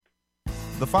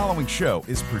The following show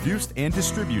is produced and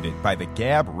distributed by the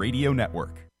Gab Radio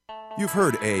Network. You've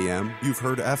heard AM, you've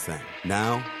heard FM.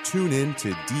 Now, tune in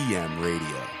to DM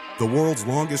Radio, the world's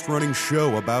longest-running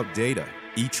show about data.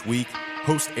 Each week,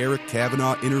 host Eric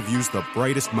Kavanaugh interviews the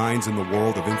brightest minds in the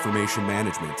world of information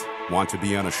management. Want to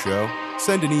be on a show?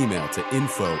 Send an email to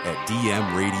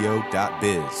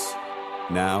info@dmradio.biz.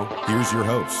 Now, here's your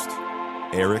host,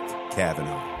 Eric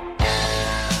Kavanaugh.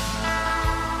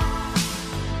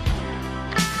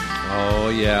 Oh,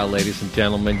 yeah, ladies and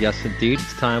gentlemen. Yes, indeed.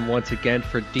 It's time once again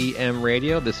for DM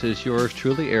Radio. This is yours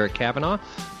truly, Eric Kavanaugh.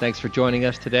 Thanks for joining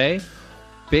us today.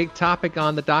 Big topic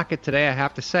on the docket today, I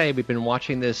have to say. We've been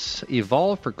watching this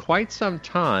evolve for quite some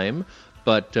time,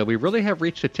 but we really have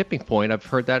reached a tipping point. I've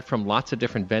heard that from lots of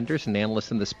different vendors and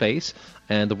analysts in the space,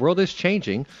 and the world is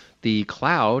changing. The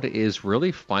cloud is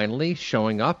really finally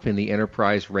showing up in the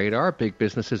enterprise radar. Big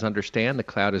businesses understand the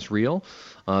cloud is real.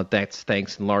 That's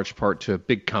thanks in large part to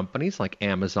big companies like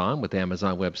Amazon with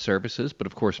Amazon Web Services. But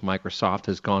of course, Microsoft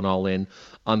has gone all in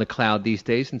on the cloud these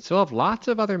days, and so have lots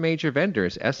of other major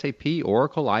vendors. SAP,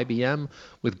 Oracle, IBM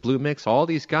with Bluemix, all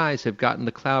these guys have gotten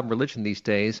the cloud religion these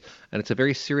days, and it's a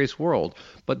very serious world.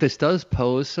 But this does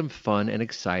pose some fun and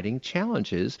exciting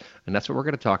challenges, and that's what we're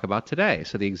going to talk about today.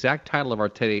 So the exact title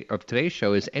of today's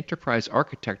show is Enterprise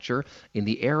Architecture in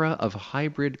the Era of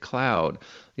Hybrid Cloud.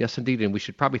 Yes, indeed, and we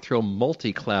should probably throw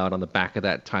multi-cloud on the back of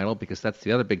that title because that's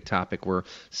the other big topic we're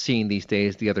seeing these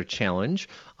days, the other challenge.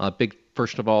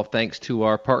 First of all, thanks to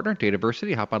our partner,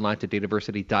 Dataversity. Hop online to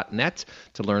dataversity.net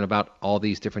to learn about all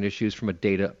these different issues from a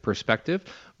data perspective.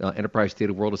 Enterprise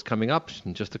Data World is coming up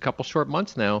in just a couple short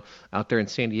months now out there in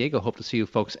San Diego. Hope to see you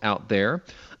folks out there.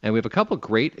 And we have a couple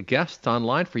great guests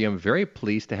online for you. I'm very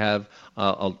pleased to have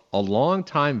a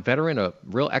long-time veteran, a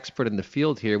real expert in the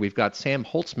field here. We've got Sam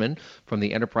Holtzman from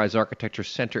the Enterprise Architecture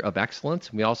Center of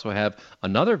Excellence. We also have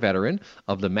another veteran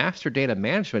of the master data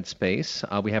management space.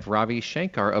 We have Ravi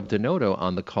Shankar of Denodo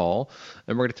on the call.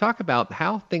 And we're going to talk about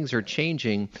how things are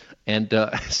changing. And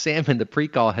Sam in the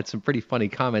pre-call had some pretty funny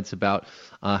comments about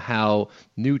how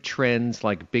new trends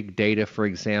like big data, for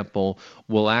example,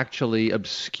 will actually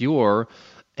obscure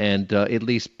and at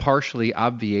least partially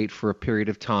obviate for a period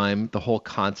of time the whole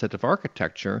concept of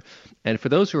architecture. And for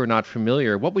those who are not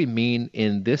familiar, what we mean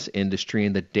in this industry,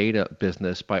 in the data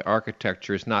business, by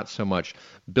architecture is not so much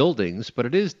buildings, but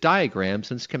it is diagrams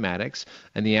and schematics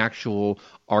and the actual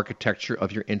architecture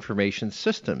of your information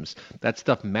systems. That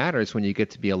stuff matters when you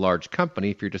get to be a large company.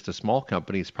 If you're just a small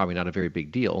company, it's probably not a very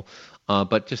big deal.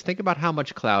 But just think about how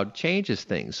much cloud changes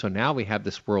things. So now we have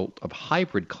this world of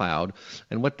hybrid cloud.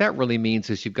 And what that really means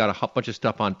is you've got a bunch of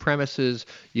stuff on premises,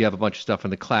 you have a bunch of stuff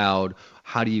in the cloud.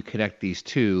 How do you connect these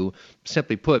two?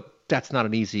 Simply put, that's not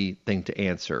an easy thing to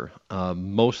answer.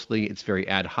 Mostly it's very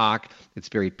ad hoc, it's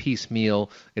very piecemeal,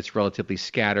 it's relatively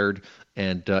scattered,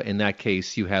 and in that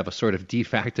case you have a sort of de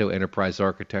facto enterprise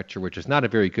architecture, which is not a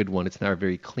very good one, it's not a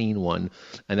very clean one,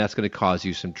 and that's going to cause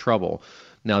you some trouble.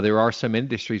 Now, there are some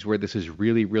industries where this is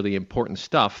really, really important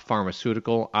stuff.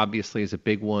 Pharmaceutical, obviously, is a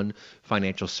big one.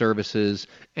 Financial services.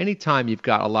 Anytime you've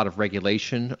got a lot of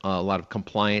regulation, a lot of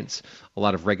compliance, a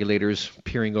lot of regulators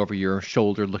peering over your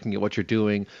shoulder, looking at what you're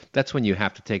doing, that's when you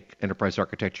have to take enterprise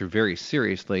architecture very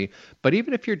seriously. But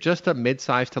even if you're just a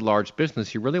mid-sized to large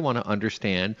business, you really want to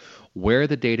understand where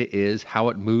the data is, how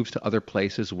it moves to other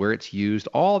places, where it's used,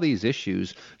 all these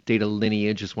issues. Data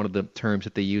lineage is one of the terms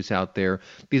that they use out there.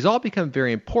 These all become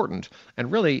very important. And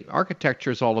really,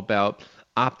 architecture is all about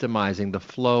optimizing the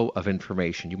flow of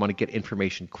information. You want to get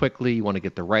information quickly. You want to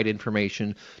get the right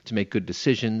information to make good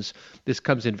decisions. This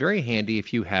comes in very handy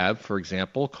if you have, for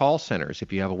example, call centers.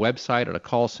 If you have a website and a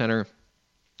call center,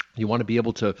 you want to be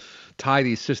able to tie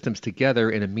these systems together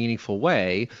in a meaningful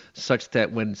way such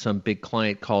that when some big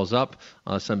client calls up,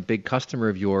 some big customer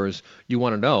of yours, you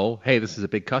want to know, hey, this is a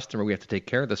big customer. We have to take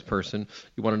care of this person.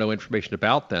 You want to know information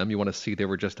about them. You want to see they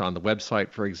were just on the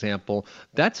website, for example.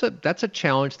 That's a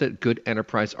challenge that good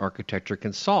enterprise architecture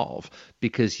can solve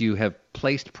because you have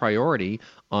placed priority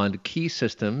on key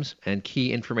systems and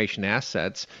key information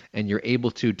assets, and you're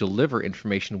able to deliver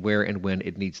information where and when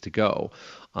it needs to go.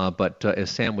 But as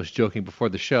Sam was joking before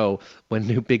the show, when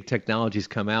new big technologies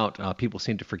come out, people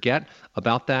seem to forget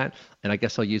about that. And I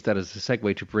guess I'll use that as a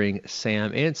segue to bring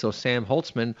Sam in. So Sam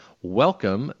Holtzman,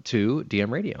 welcome to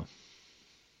DM Radio.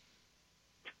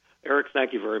 Eric,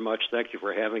 thank you very much. Thank you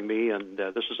for having me. And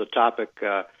this is a topic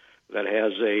that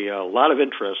has a lot of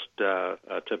interest to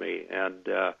me. And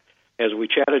as we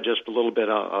chatted just a little bit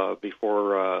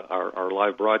before our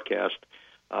live broadcast,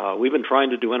 we've been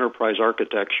trying to do enterprise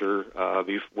architecture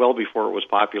well before it was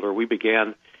popular. We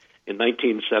began in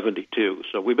 1972.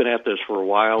 So we've been at this for a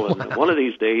while, and one of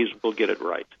these days we'll get it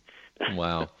right.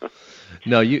 Wow.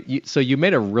 No, so you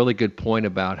made a really good point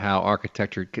about how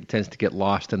architecture tends to get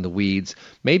lost in the weeds.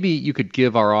 Maybe you could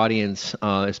give our audience,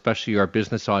 especially our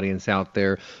business audience out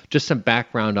there, just some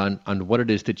background on what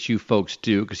it is that you folks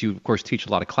do, because you, of course, teach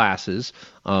a lot of classes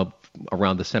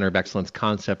around the Center of Excellence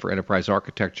concept for enterprise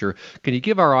architecture. Can you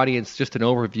give our audience just an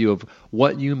overview of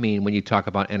what you mean when you talk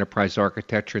about enterprise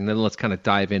architecture, and then let's kind of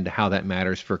dive into how that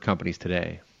matters for companies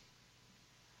today?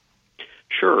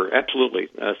 Sure, absolutely.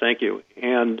 Thank you.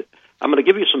 And I'm going to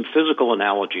give you some physical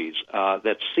analogies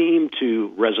that seem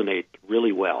to resonate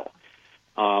really well.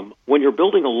 When you're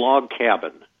building a log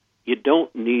cabin, you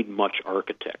don't need much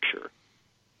architecture.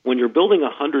 When you're building a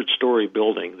 100-story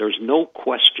building, there's no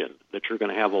question that you're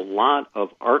going to have a lot of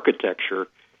architecture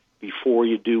before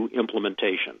you do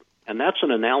implementation. And that's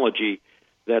an analogy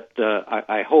that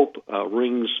I hope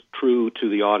rings true to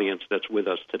the audience that's with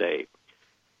us today.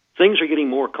 Things are getting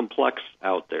more complex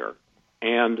out there,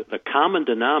 and the common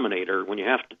denominator when you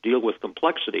have to deal with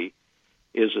complexity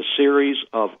is a series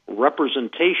of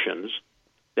representations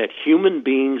that human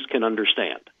beings can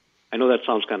understand. I know that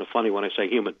sounds kind of funny when I say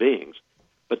human beings,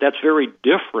 but that's very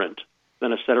different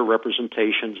than a set of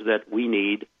representations that we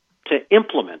need to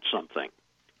implement something.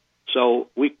 So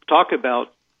we talk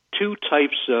about two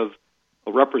types of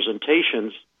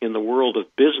representations in the world of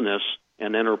business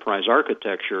and enterprise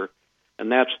architecture,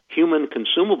 and that's human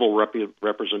consumable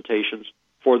representations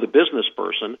for the business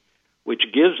person, which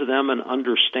gives them an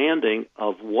understanding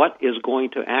of what is going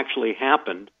to actually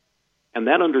happen. And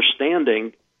that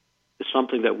understanding is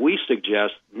something that we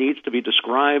suggest needs to be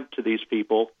described to these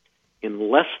people in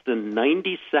less than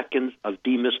 90 seconds of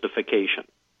demystification.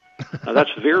 Now, that's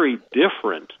very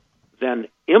different than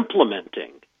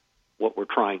implementing what we're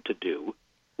trying to do,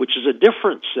 which is a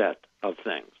different set of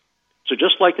things. So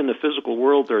just like in the physical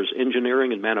world, there's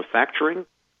engineering and manufacturing.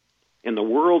 In the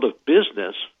world of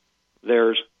business,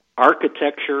 there's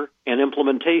architecture and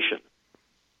implementation.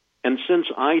 And since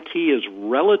IT is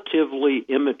relatively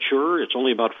immature, it's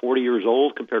only about 40 years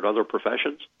old compared to other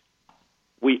professions,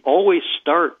 we always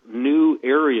start new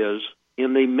areas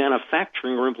in the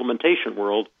manufacturing or implementation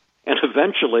world, and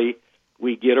eventually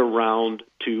we get around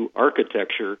to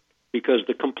architecture because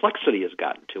the complexity has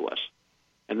gotten to us.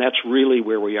 And that's really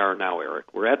where we are now,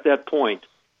 Eric. We're at that point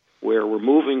where we're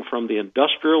moving from the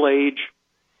industrial age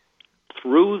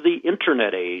through the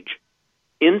internet age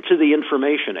into the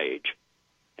information age.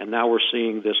 And now we're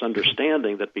seeing this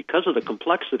understanding that because of the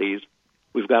complexities,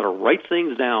 we've got to write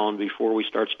things down before we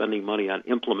start spending money on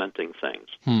implementing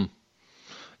things.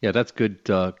 Yeah, that's good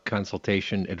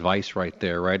consultation advice right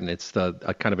there, right? And it's the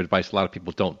kind of advice a lot of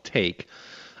people don't take.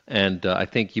 And I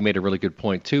think you made a really good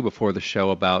point, too, before the show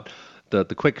about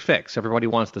the quick fix. Everybody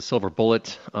wants the silver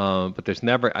bullet, but there's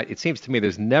never, it seems to me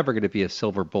there's never going to be a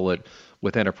silver bullet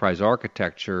with enterprise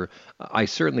architecture. I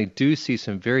certainly do see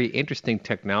some very interesting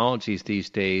technologies these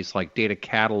days, like data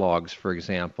catalogs, for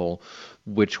example,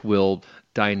 which will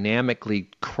dynamically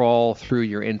crawl through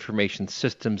your information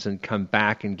systems and come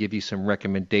back and give you some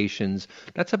recommendations.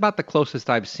 That's about the closest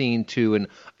I've seen to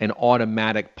an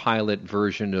automatic pilot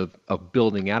version of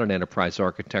building out an enterprise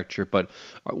architecture. But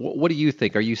what do you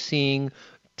think? Are you seeing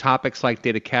topics like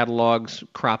data catalogs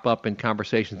crop up in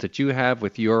conversations that you have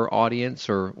with your audience,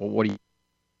 or what do you?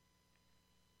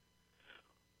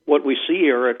 What we see,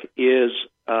 Eric, is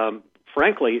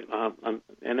frankly,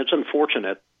 and it's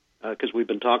unfortunate, because we've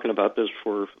been talking about this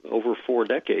for over 4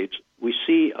 decades, we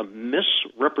see a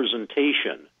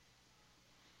misrepresentation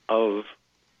of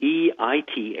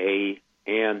EITA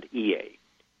and EA.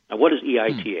 Now, what is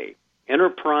EITA?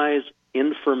 Enterprise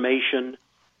Information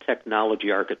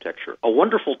Technology Architecture, a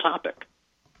wonderful topic.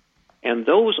 And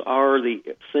those are the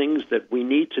things that we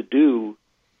need to do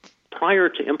prior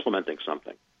to implementing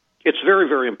something. It's very,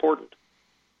 very important.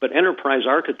 But enterprise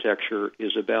architecture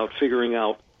is about figuring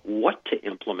out what to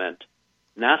implement,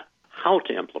 not how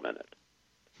to implement it.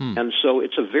 And so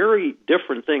it's a very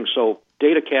different thing. So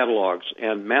data catalogs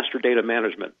and master data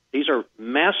management, these are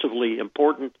massively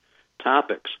important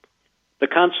topics. The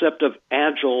concept of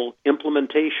agile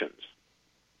implementations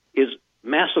is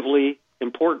massively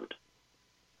important.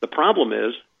 The problem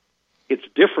is it's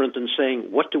different than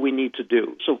saying, what do we need to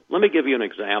do? So let me give you an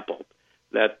example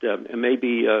that may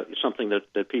be something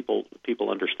that people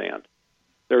understand.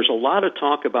 There's a lot of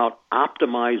talk about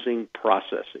optimizing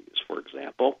processes, for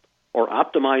example, or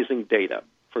optimizing data.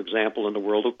 For example, in the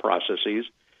world of processes,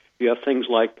 you have things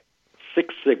like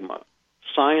Six Sigma,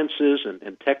 sciences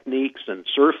and techniques and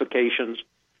certifications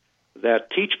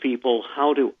that teach people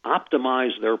how to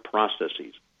optimize their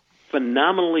processes.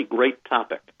 Phenomenally great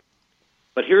topic.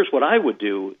 But here's what I would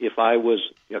do if I was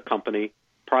a company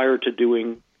prior to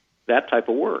doing that type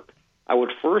of work. I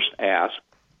would first ask,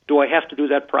 do I have to do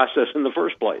that process in the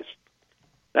first place?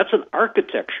 That's an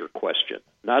architecture question,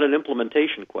 not an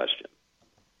implementation question.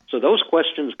 So those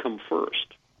questions come first.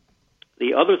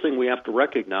 The other thing we have to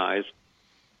recognize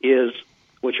is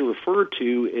what you referred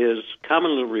to is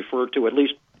commonly referred to, at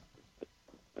least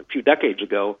a few decades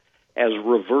ago, as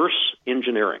reverse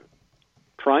engineering,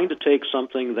 trying to take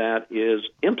something that is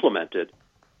implemented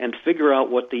and figure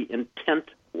out what the intent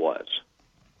was.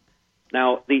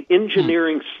 Now, the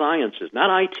engineering sciences,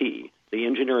 not IT, the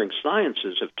engineering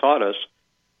sciences have taught us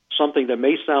something that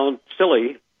may sound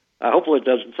silly. Hopefully it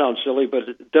doesn't sound silly, but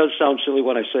it does sound silly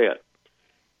when I say it.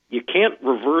 You can't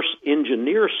reverse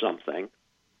engineer something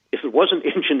if it wasn't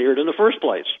engineered in the first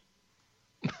place.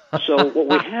 So what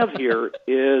we have here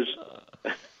is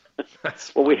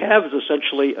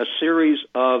essentially a series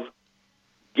of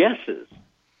guesses.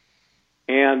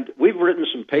 And we've written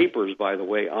some papers, by the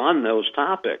way, on those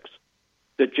topics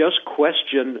that just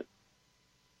question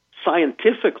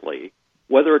scientifically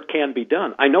whether it can be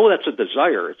done. I know that's a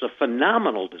desire. It's a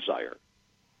phenomenal desire.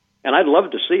 And I'd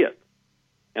love to see it.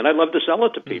 And I'd love to sell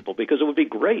it to people because it would be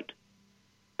great.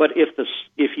 But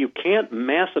if you can't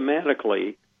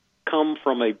mathematically come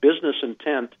from a business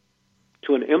intent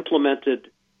to an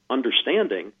implemented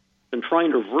understanding, then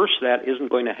trying to reverse that isn't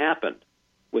going to happen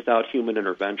without human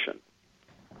intervention.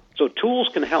 So tools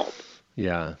can help.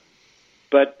 Yeah.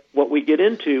 But what we get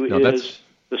into is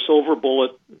the silver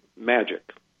bullet magic.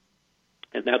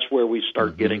 And that's where we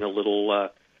start getting a little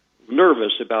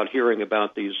nervous about hearing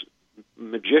about these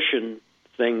magician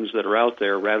things that are out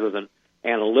there rather than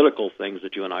analytical things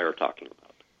that you and I are talking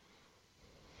about.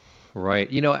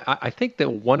 Right. You know, I think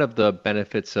that one of the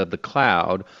benefits of the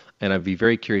cloud, and I'd be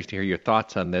very curious to hear your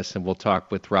thoughts on this, and we'll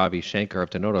talk with Ravi Shankar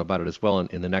of Denodo about it as well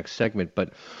in the next segment,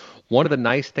 but one of the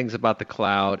nice things about the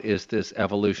cloud is this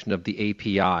evolution of the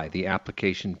API, the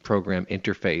Application Program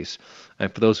Interface.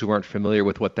 And for those who aren't familiar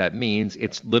with what that means,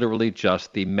 it's literally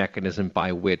just the mechanism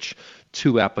by which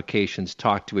two applications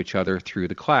talk to each other through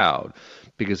the cloud.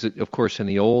 Because, of course, in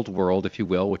the old world, if you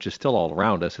will, which is still all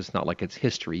around us, it's not like it's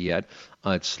history yet.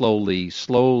 It's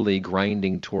slowly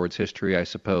grinding towards history, I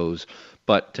suppose.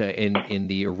 But in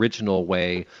the original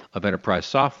way of enterprise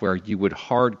software, you would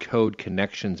hard code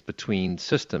connections between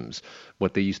systems,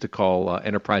 what they used to call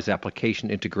enterprise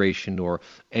application integration or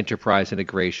enterprise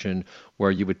integration,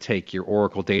 where you would take your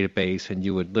Oracle database and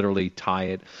you would literally tie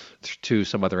it to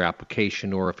some other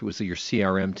application, or if it was your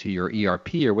CRM to your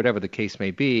ERP or whatever the case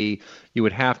may be, you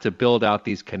would have to build out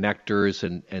these connectors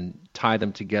and tie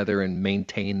them together and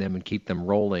maintain them and keep them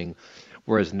rolling.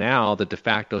 Whereas now the de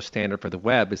facto standard for the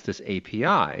web is this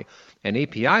API. And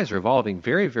APIs are evolving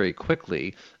very, very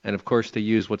quickly. And of course, they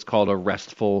use what's called a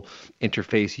RESTful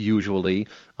interface usually.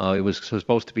 It was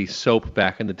supposed to be SOAP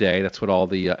back in the day. That's what all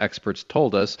the experts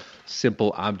told us.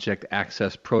 Simple Object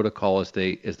Access Protocol, as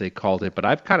they called it. But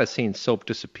I've kind of seen SOAP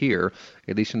disappear,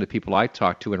 at least from the people I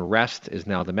talked to. And REST is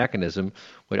now the mechanism.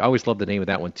 I always love the name of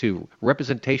that one too.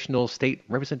 Representational state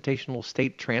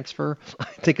transfer, I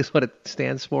think is what it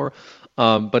stands for.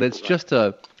 But it's just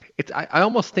I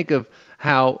almost think of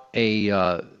how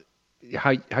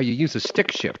how you use a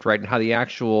stick shift, right, and how the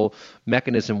actual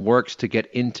mechanism works to get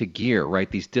into gear, right?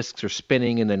 These disks are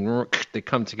spinning and then they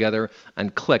come together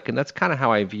and click, and that's kind of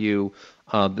how I view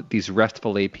these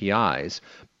RESTful APIs.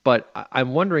 But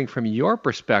I'm wondering, from your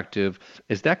perspective,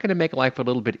 is that going to make life a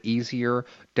little bit easier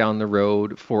down the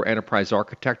road for enterprise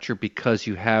architecture because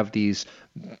you have these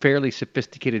fairly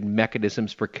sophisticated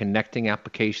mechanisms for connecting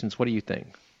applications? What do you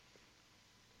think?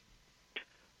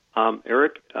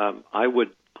 Eric, I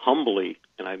would humbly,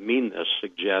 and I mean this,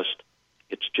 suggest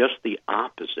it's just the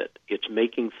opposite. It's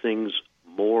making things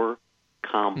more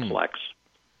complex.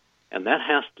 And that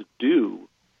has to do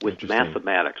with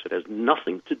mathematics. It has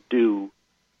nothing to do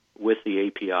with the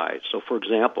API. So, for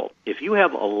example, if you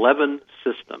have 11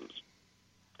 systems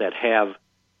that have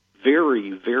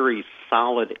very, very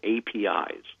solid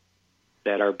APIs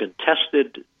that have been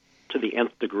tested to the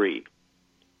nth degree,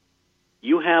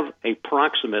 you have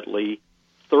approximately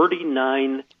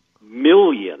 39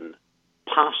 million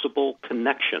possible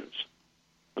connections.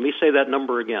 Let me say that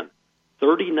number again.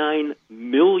 39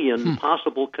 million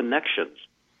possible connections.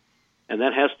 And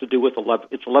that has to do with 11.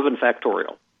 It's 11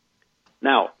 factorial.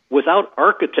 Now, without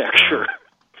architecture,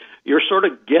 you're sort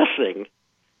of guessing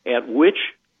at which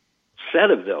set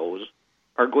of those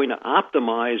are going to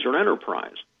optimize your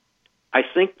enterprise. I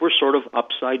think we're sort of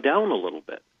upside down a little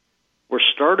bit. We're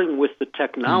starting with the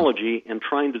technology and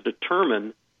trying to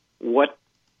determine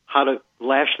how to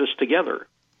lash this together.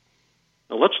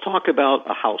 Now let's talk about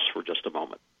a house for just a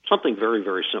moment. Something very,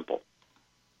 very simple.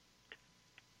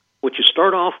 What you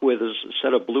start off with is a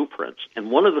set of blueprints,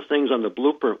 and one of the things on the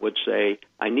blueprint would say,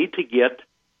 I need to get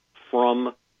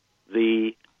from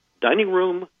the dining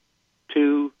room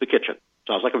to the kitchen.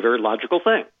 Sounds like a very logical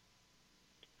thing.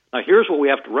 Now here's what we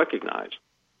have to recognize.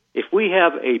 If we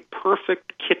have a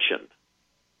perfect kitchen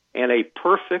and a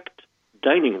perfect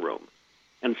dining room,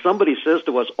 and somebody says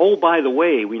to us, oh, by the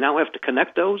way, we now have to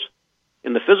connect those,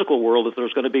 in the physical world,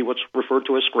 there's going to be what's referred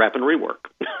to as scrap and rework,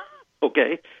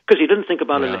 okay? Because you didn't think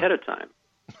about it ahead of time.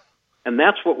 And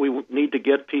that's what we need to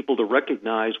get people to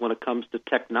recognize when it comes to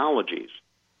technologies.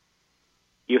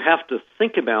 You have to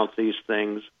think about these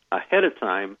things ahead of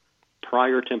time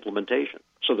prior to implementation.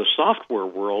 So the software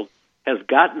world has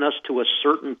gotten us to a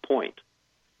certain point.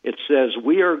 It says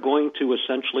we are going to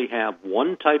essentially have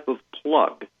one type of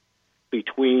plug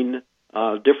between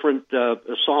different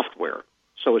software.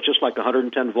 So it's just like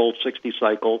 110-volt 60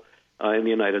 cycle in the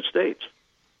United States.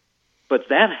 But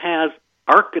that has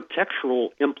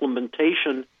architectural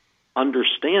implementation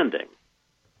understanding.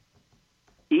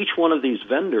 Each one of these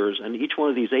vendors and each one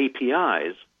of these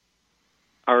APIs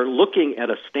are looking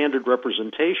at a standard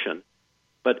representation,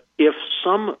 but if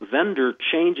some vendor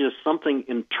changes something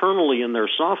internally in their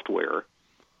software,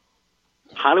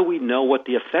 how do we know what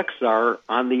the effects are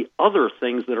on the other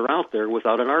things that are out there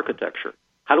without an architecture?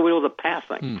 How do we know the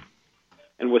pathing?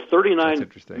 And with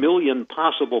 39 million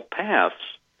possible paths,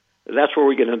 that's where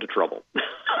we get into trouble.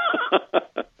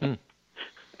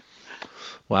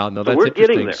 Wow, no, so that's we're interesting.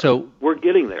 Getting there. So we're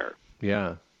getting there.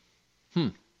 Yeah.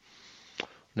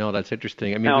 No, that's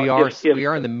interesting. I mean, now, we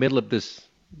are in the middle of this.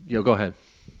 Go ahead.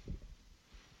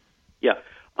 Yeah.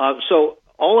 So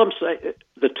all I'm saying,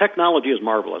 the technology is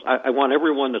marvelous. I want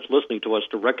everyone that's listening to us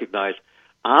to recognize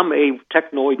I'm a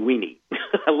technoid weenie.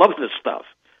 I love this stuff.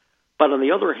 But on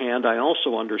the other hand, I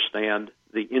also understand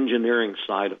the engineering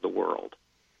side of the world.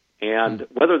 And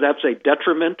whether that's a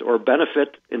detriment or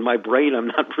benefit in my brain, I'm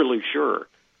not really sure.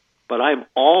 But I'm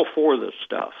all for this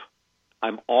stuff.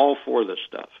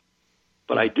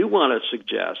 But I do want to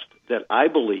suggest that I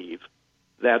believe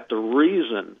that the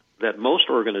reason that most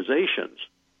organizations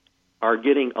are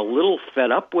getting a little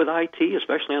fed up with IT,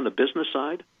 especially on the business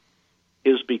side,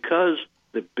 is because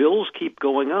the bills keep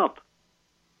going up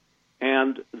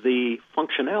and the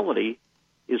functionality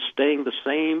is staying the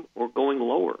same or going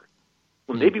lower.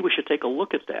 Well, maybe we should take a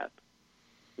look at that.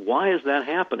 Why is that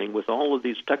happening with all of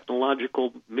these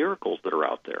technological miracles that are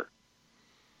out there?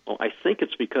 Well, I think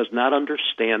it's because not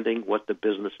understanding what the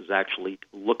business is actually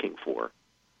looking for.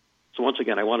 So once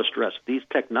again, I want to stress, these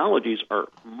technologies are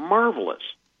marvelous,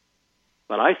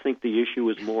 but I think the issue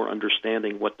is more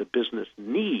understanding what the business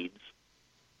needs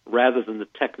rather than the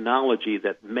technology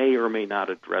that may or may not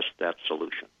address that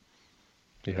solution.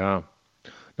 Yeah.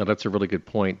 No, that's a really good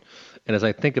point. And as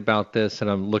I think about this, and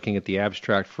I'm looking at the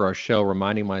abstract for our show,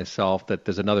 reminding myself that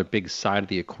there's another big side of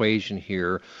the equation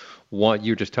here. One,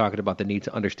 you're just talking about the need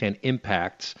to understand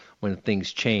impacts when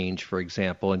things change, for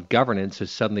example, and governance has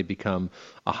suddenly become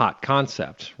a hot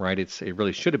concept, right? It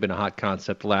really should have been a hot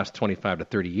concept the last 25 to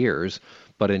 30 years,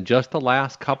 but in just the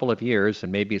last couple of years,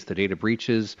 and maybe it's the data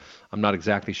breaches, I'm not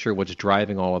exactly sure what's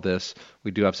driving all of this.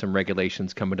 We do have some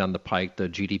regulations coming down the pike, the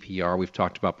GDPR we've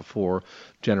talked about before,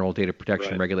 General Data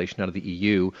Protection Regulation out of the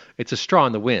EU. It's a straw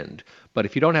in the wind, but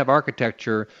if you don't have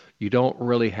architecture, you don't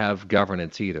really have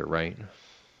governance either, right?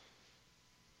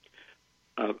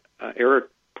 Eric,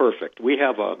 perfect. We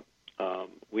have a. I'm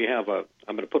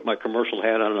going to put my commercial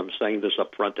hat on, and I'm saying this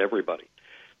up front to everybody.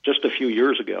 Just a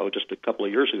couple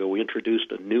of years ago, we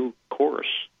introduced a new course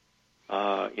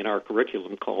in our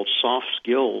curriculum called Soft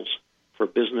Skills for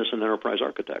Business and Enterprise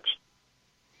Architects,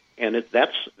 and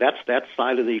that's that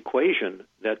side of the equation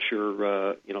that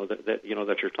you're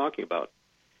that you're talking about.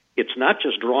 It's not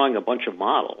just drawing a bunch of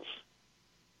models.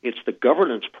 It's the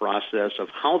governance process of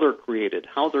how they're created,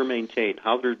 how they're maintained,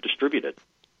 how they're distributed.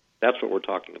 That's what we're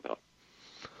talking about.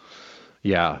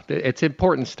 Yeah, it's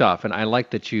important stuff, and I like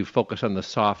that you focus on the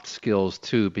soft skills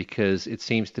too, because it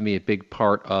seems to me a big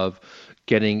part of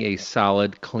getting a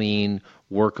solid, clean,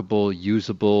 workable,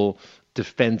 usable,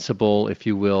 defensible, if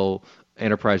you will,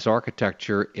 enterprise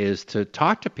architecture is to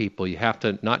talk to people. You have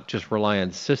to not just rely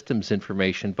on systems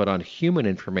information, but on human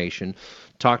information.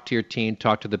 Talk to your team,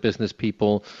 talk to the business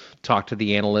people, talk to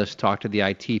the analysts, talk to the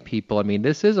IT people. I mean,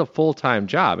 this is a full-time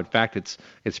job. In fact,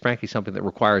 it's frankly something that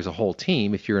requires a whole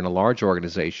team if you're in a large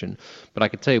organization. But I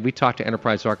can tell you, we talk to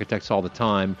enterprise architects all the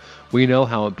time. We know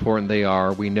how important they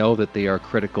are. We know that they are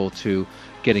critical to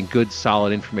getting good,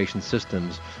 solid information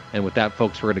systems. And with that,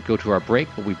 folks, we're going to go to our break.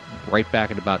 We'll be right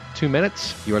back in about 2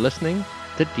 minutes. You are listening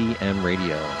to DM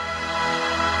Radio.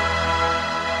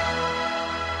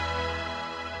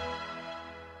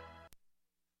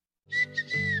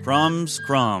 Crumbs,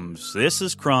 crumbs. This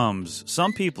is Crumbs.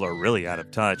 Some people are really out of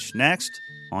touch. Next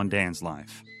on Dan's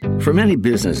Life. For many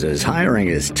businesses, hiring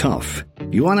is tough.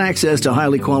 You want access to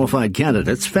highly qualified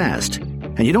candidates fast.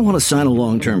 And you don't want to sign a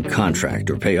long-term contract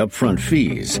or pay upfront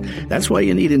fees. That's why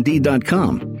you need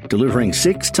Indeed.com, delivering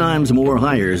 6 times more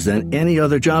hires than any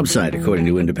other job site, according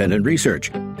to independent research.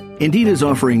 Indeed is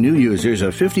offering new users a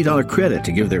 $50 credit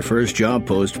to give their first job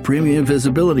post premium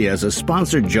visibility as a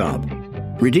sponsored job.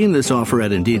 Redeem this offer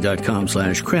at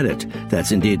Indeed.com/credit.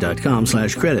 That's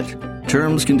Indeed.com/credit.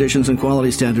 Terms, conditions, and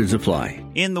quality standards apply.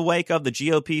 In the wake of the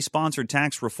GOP-sponsored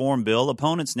tax reform bill,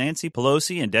 opponents Nancy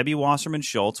Pelosi and Debbie Wasserman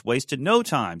Schultz wasted no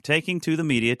time taking to the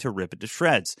media to rip it to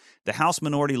shreds. The House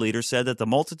Minority Leader said that the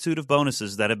multitude of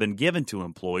bonuses that have been given to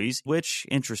employees, which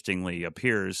interestingly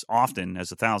appears often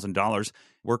as $1,000,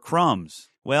 were crumbs.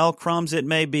 Well, crumbs it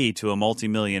may be to a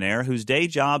multimillionaire whose day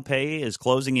job pay is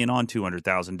closing in on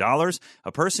 $200,000,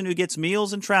 a person who gets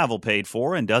meals and travel paid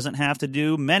for and doesn't have to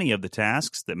do many of the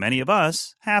tasks that many of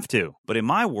us have to. But in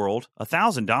my world,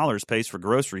 $1,000 pays for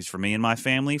groceries for me and my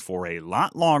family for a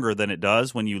lot longer than it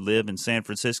does when you live in San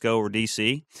Francisco or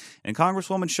D.C. And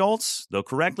Congresswoman Schultz, though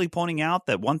correctly pointing out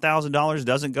that $1,000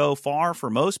 doesn't go far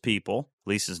for most people, at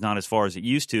least it's not as far as it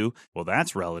used to, well,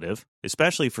 that's relative,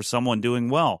 especially for someone doing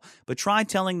well. But try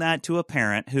telling that to a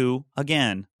parent who,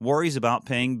 again, worries about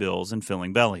paying bills and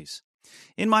filling bellies.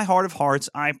 In my heart of hearts,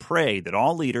 I pray that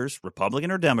all leaders,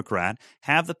 Republican or Democrat,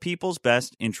 have the people's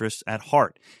best interests at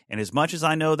heart. And as much as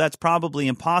I know that's probably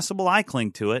impossible, I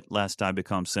cling to it, lest I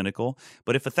become cynical.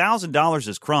 But if $1,000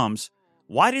 is crumbs,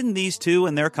 why didn't these two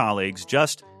and their colleagues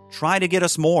just try to get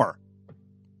us more?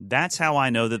 That's how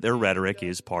I know that their rhetoric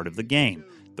is part of the game,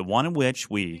 the one in which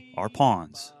we are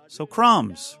pawns. So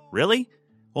crumbs, really?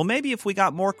 Well, maybe if we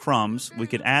got more crumbs, we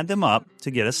could add them up to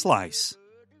get a slice.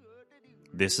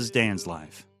 This is Dan's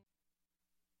Life.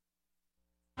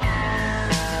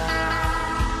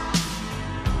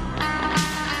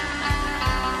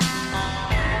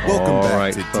 Welcome back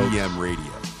right, to folks. DM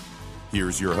Radio.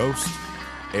 Here's your host,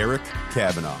 Eric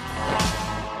Kavanaugh.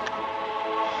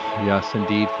 Yes,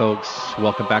 indeed, folks.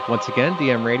 Welcome back once again,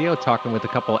 DM Radio, talking with a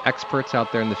couple of experts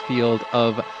out there in the field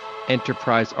of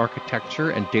enterprise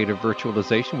architecture and data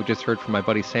virtualization. We just heard from my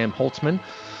buddy Sam Holtzman,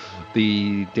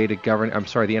 the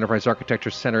Enterprise Architecture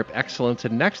Center of Excellence.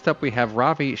 And next up, we have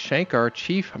Ravi Shankar,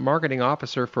 Chief Marketing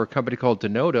Officer for a company called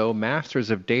Denodo,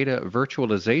 Masters of Data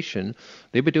Virtualization.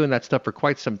 They've been doing that stuff for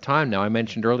quite some time now. I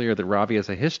mentioned earlier that Ravi has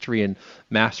a history in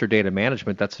master data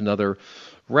management. That's another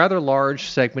rather large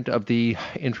segment of the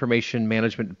information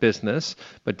management business,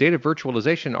 but data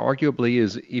virtualization arguably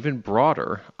is even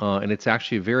broader, and it's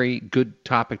actually a very good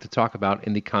topic to talk about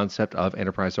in the concept of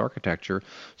enterprise architecture.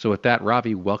 So with that,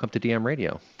 Ravi, welcome to DM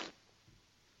Radio.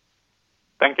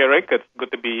 Thank you, Eric. It's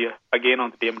good to be again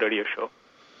on the DM Radio show.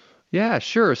 Yeah,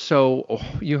 sure. So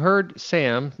you heard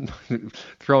Sam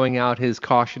throwing out his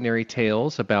cautionary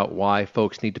tales about why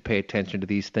folks need to pay attention to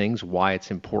these things, why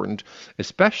it's important,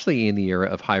 especially in the era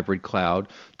of hybrid cloud,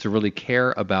 to really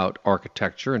care about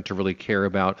architecture and to really care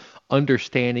about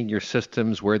understanding your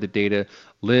systems, where the data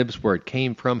lives, where it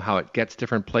came from, how it gets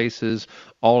different places,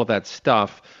 all of that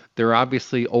stuff. There are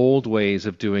obviously old ways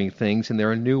of doing things, and there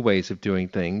are new ways of doing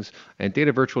things. And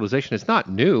data virtualization is not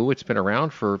new. It's been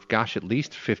around for, at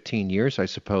least 15 years, I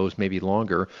suppose, maybe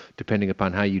longer, depending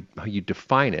upon how you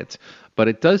define it. But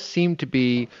it does seem to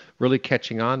be really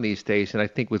catching on these days, and I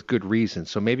think with good reason.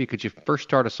 So maybe could you first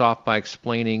start us off by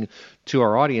explaining to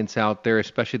our audience out there,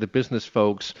 especially the business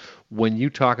folks, when you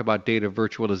talk about data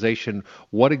virtualization,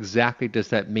 what exactly does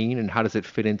that mean, and how does it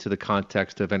fit into the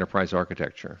context of enterprise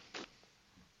architecture?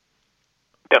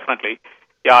 Definitely.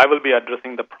 Yeah, I will be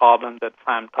addressing the problem that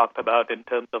Sam talked about in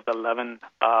terms of the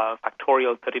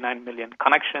 39 million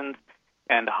connections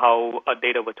and how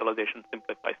data virtualization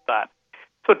simplifies that.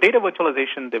 So data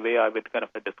virtualization, the way I would kind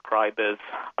of describe is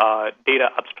data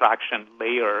abstraction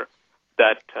layer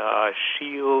that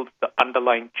shields the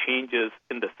underlying changes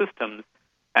in the systems,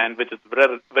 and which is a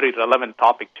very relevant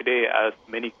topic today as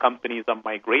many companies are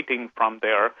migrating from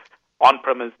their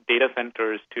on-premise data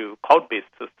centers to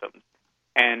cloud-based systems.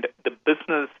 And the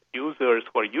business users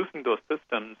who are using those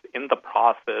systems in the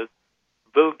process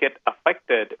will get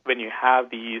affected when you have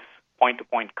these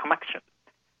point-to-point connections.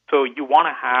 So you want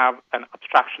to have an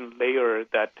abstraction layer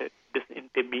that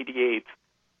disintermediates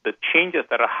the changes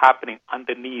that are happening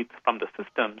underneath from the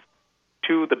systems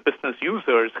to the business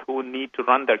users who need to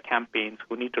run their campaigns,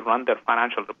 who need to run their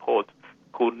financial reports,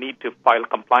 who need to file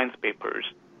compliance papers,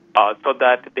 so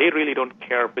that they really don't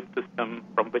care which system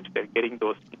from which they're getting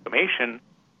those information,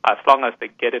 as long as they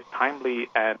get it timely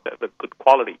and with good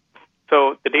quality.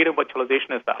 So the data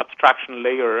virtualization is the abstraction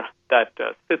layer that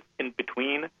sits in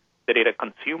between the data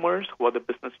consumers, who are the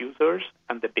business users,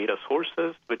 and the data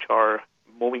sources, which are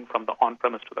moving from the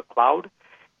on-premise to the cloud.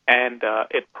 And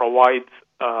it provides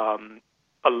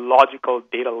a logical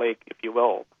data lake, if you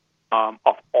will,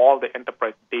 of all the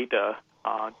enterprise data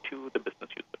to the business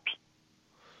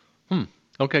users.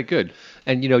 Okay, good.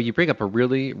 And you bring up a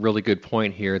really, really good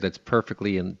point here that's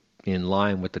perfectly in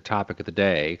line with the topic of the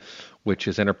day, which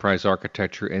is enterprise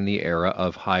architecture in the era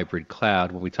of hybrid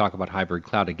cloud. When we talk about hybrid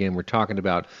cloud, again, we're talking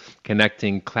about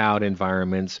connecting cloud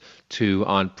environments to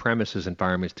on-premises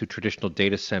environments, to traditional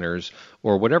data centers,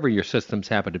 or whatever your systems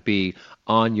happen to be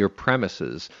on your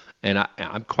premises. And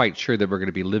I'm quite sure that we're going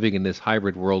to be living in this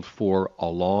hybrid world for a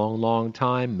long, long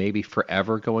time, maybe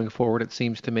forever going forward, it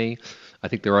seems to me. I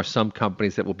think there are some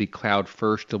companies that will be cloud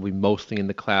first. They'll be mostly in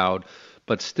the cloud.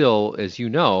 But still, as you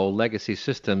know, legacy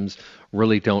systems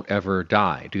really don't ever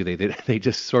die, do they? They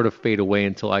just sort of fade away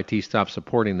until IT stops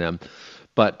supporting them.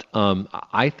 But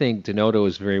I think Denodo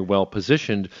is very well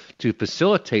positioned to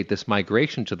facilitate this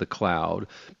migration to the cloud,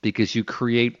 because you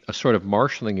create a sort of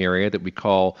marshaling area that we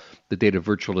call the data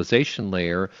virtualization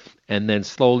layer, and then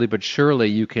slowly but surely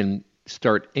you can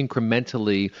start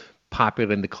incrementally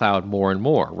populating the cloud more and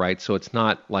more, right? So it's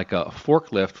not like a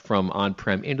forklift from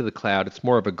on-prem into the cloud. It's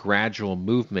more of a gradual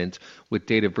movement with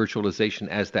data virtualization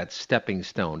as that stepping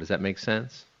stone. Does that make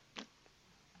sense?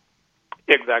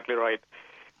 Exactly right.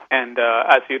 And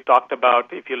as you talked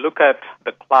about, if you look at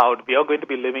the cloud, we are going to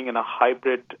be living in a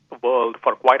hybrid world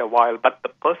for quite a while, but the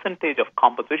percentage of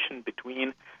composition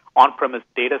between on-premise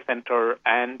data center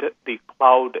and the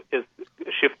cloud is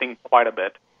shifting quite a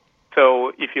bit.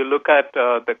 So if you look at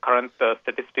the current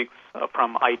statistics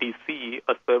from IDC,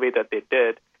 a survey that they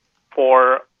did,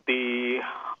 for the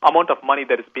amount of money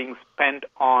that is being spent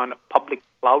on public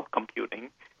cloud computing,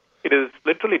 it is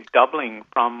literally doubling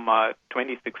from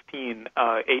 2016,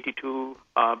 82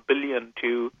 billion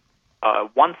to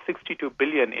 162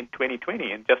 billion in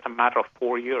 2020 in just a matter of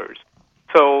 4 years.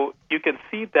 So you can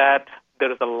see that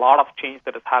there is a lot of change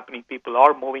that is happening. People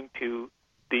are moving to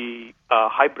the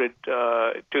hybrid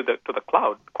to the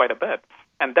cloud quite a bit,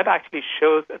 and that actually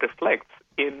reflects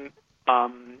in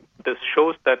the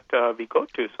shows that we go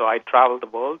to. So I travel the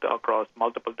world across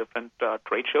multiple different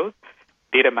trade shows,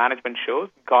 data management shows,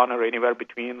 garner anywhere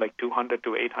between like 200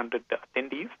 to 800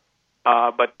 attendees.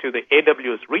 But to the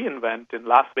AWS reInvent in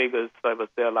Las Vegas, I was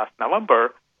there last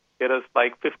November, it is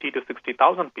like 50 to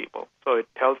 60,000 people. So it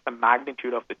tells the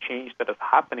magnitude of the change that is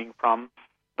happening from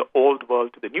the old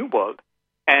world to the new world.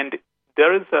 And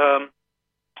there is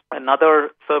another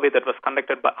survey that was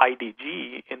conducted by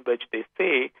IDG in which they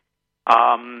say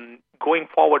going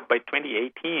forward by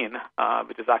 2018,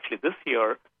 which is actually this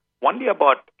year, only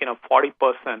about 40%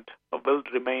 will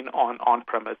remain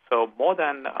on-premise. So more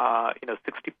than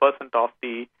 60% of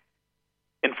the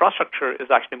infrastructure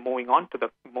is actually moving on to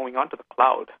the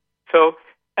cloud. So,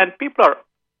 and people are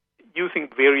using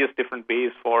various different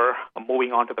ways for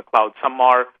moving on to the cloud. Some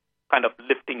are kind of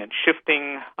lifting and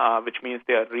shifting, which means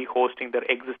they are rehosting their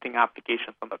existing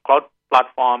applications on the cloud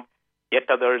platform. Yet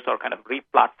others are kind of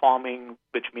replatforming,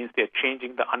 which means they're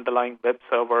changing the underlying web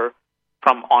server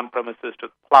from on-premises to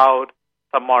the cloud.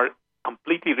 Some are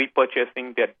completely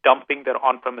repurchasing. They're dumping their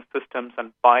on-premise systems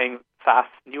and buying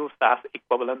new SaaS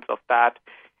equivalents of that.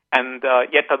 And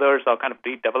yet others are kind of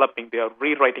redeveloping. They are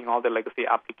rewriting all their legacy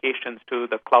applications to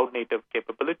the cloud-native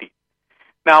capability.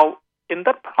 Now, in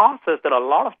that process, there are a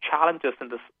lot of challenges in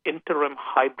this interim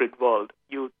hybrid world.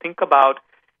 You think about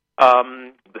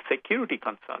the security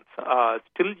concerns.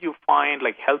 Still, you find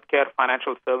like healthcare,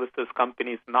 financial services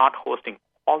companies not hosting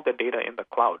all the data in the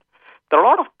cloud. There are a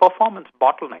lot of performance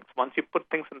bottlenecks. Once you put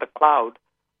things in the cloud,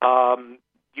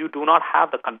 you do not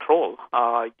have the control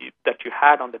that you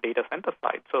had on the data center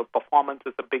side. So performance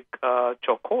is a big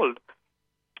chokehold.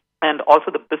 And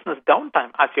also the business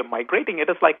downtime. As you're migrating, it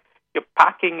is like you're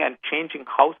packing and changing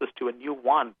houses to a new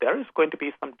one. There is going to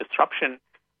be some disruption.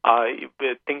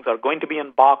 Things are going to be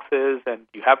in boxes, and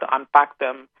you have to unpack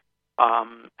them.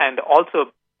 And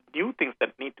also new things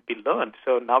that need to be learned.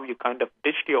 So now you kind of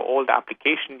ditched your old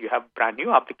application. You have brand new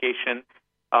application.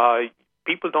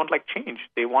 People don't like change.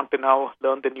 They want to now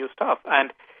learn the new stuff.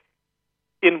 And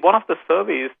in one of the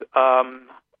surveys,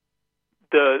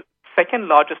 the second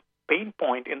largest pain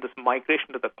point in this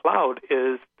migration to the cloud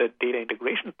is the data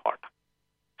integration part.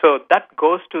 So that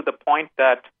goes to the point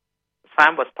that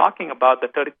Sam was talking about, the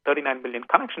 39 million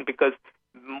connection, because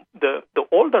the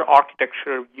older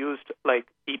architecture used like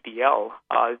ETL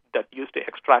that used to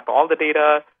extract all the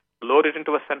data, load it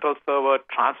into a central server,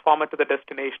 transform it to the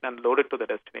destination, and load it to the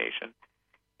destination.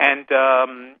 And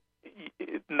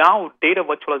now data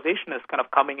virtualization is kind of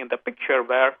coming in the picture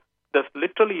where there's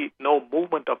literally no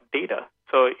movement of data.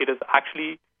 So it is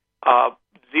actually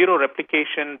zero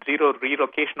replication, zero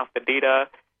relocation of the data.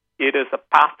 It is a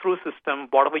pass-through system.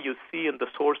 Whatever you see in the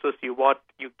sources, you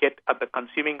get at the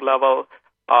consuming level.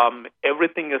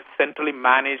 Everything is centrally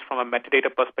managed from a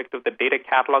metadata perspective. The data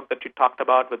catalog that you talked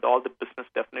about with all the business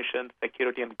definitions,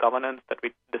 security, and governance that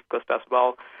we discussed as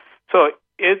well. So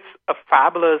it's a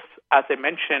fabulous, as I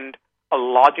mentioned, a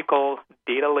logical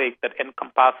data lake that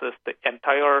encompasses the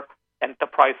entire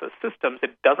enterprise's systems.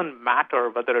 It doesn't matter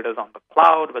whether it is on the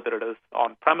cloud, whether it is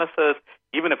on premises,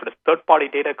 even if it is third-party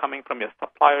data coming from your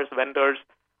suppliers, vendors.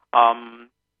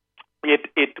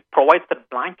 It provides the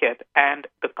blanket, and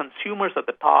the consumers at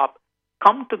the top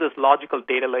come to this logical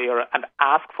data layer and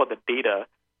ask for the data,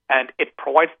 and it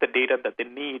provides the data that they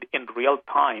need in real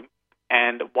time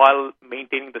and while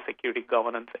maintaining the security,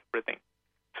 governance, everything.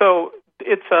 So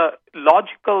it's a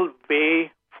logical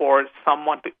way for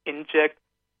someone to inject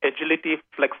agility,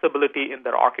 flexibility in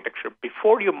their architecture.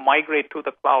 Before you migrate to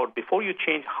the cloud, before you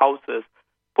change houses,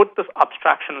 put this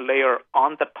abstraction layer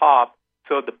on the top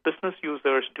so the business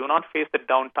users do not face the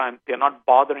downtime. They're not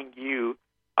bothering you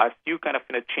as you kind of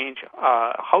change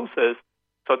houses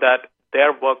so that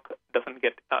their work doesn't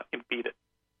get impeded.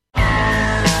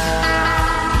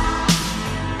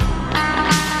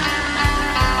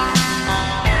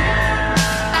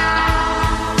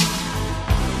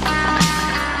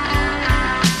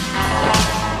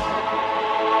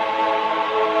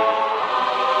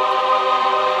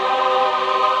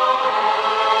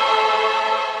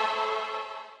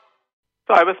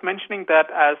 So I was mentioning that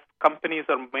as companies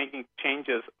are making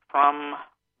changes from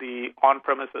the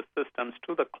on-premises systems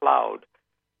to the cloud,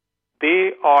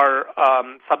 they are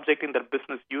subjecting their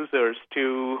business users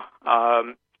to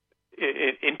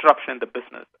interruption in the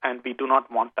business, and we do not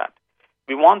want that.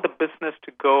 We want the business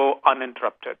to go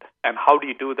uninterrupted. And how do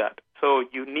you do that? So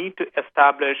you need to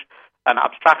establish an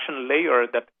abstraction layer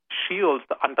that shields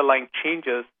the underlying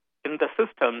changes in the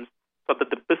systems so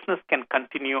that the business can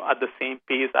continue at the same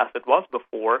pace as it was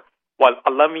before, while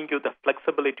allowing you the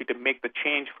flexibility to make the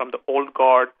change from the old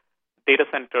guard data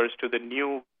centers to the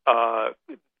new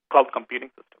cloud computing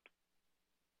systems.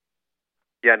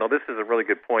 Yeah, no, this is a really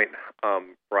good point,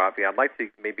 Ravi. I'd like to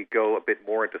maybe go a bit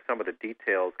more into some of the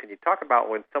details. Can you talk about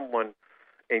when someone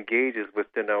engages with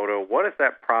Denodo, what does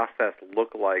that process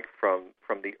look like from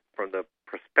the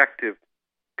perspective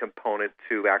component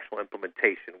to actual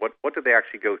implementation? What do they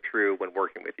actually go through when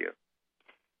working with you?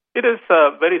 It is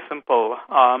very simple.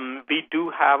 We do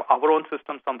have our own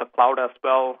systems on the cloud as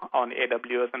well, on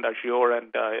AWS and Azure,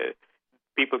 and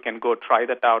people can go try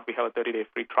that out. We have a 30-day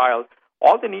free trial.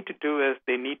 All they need to do is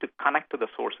they need to connect to the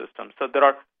source system. So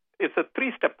it's a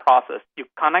three-step process. You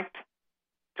connect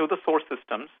to the source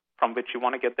systems from which you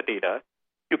want to get the data.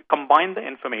 You combine the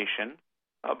information,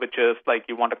 which is like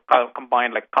you want to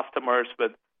combine like customers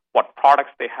with what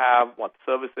products they have, what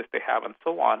services they have, and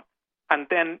so on. And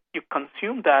then you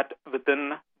consume that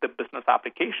within the business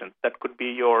applications. That could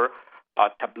be your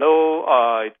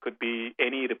Tableau, it could be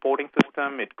any reporting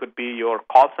system, it could be your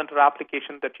call center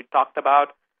application that you talked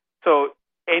about. So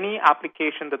any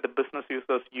application that the business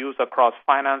users use across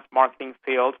finance, marketing,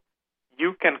 sales,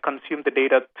 you can consume the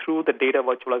data through the data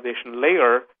virtualization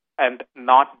layer and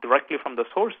not directly from the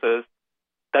sources.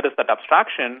 That is that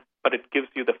abstraction, but it gives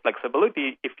you the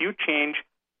flexibility. If you change,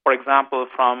 for example,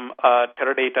 from a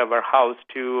Teradata warehouse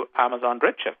to Amazon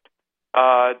Redshift,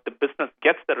 the business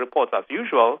gets the reports as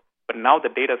usual, but now the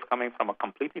data is coming from a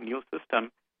completely new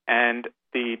system, and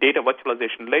the data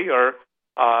virtualization layer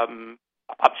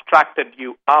abstracted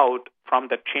you out from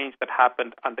the change that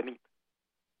happened underneath.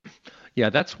 Yeah,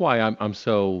 that's why I'm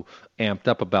so amped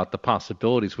up about the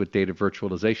possibilities with data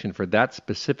virtualization for that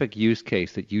specific use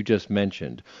case that you just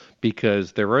mentioned,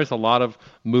 because there is a lot of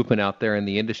movement out there in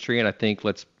the industry, and I think,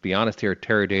 let's be honest here,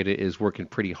 Teradata is working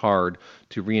pretty hard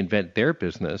to reinvent their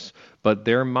business, but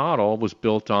their model was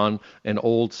built on an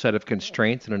old set of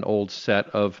constraints and an old set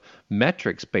of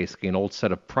metrics, basically an old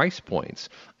set of price points.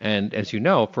 And as you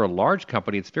know, for a large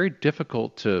company, it's very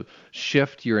difficult to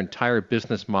shift your entire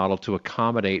business model to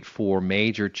accommodate for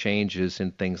major changes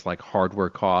in things like hardware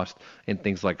cost and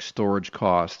things like storage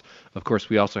cost. Of course,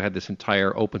 we also had this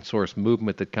entire open source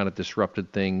movement that kind of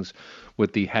disrupted things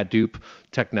with the Hadoop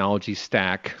technology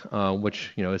stack,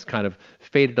 which has kind of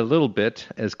faded a little bit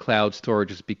as cloud storage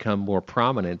has become more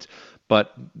prominent.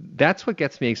 But that's what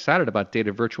gets me excited about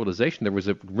data virtualization. There was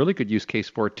a really good use case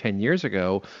for it 10 years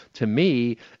ago. To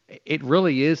me, it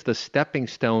really is the stepping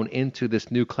stone into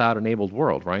this new cloud-enabled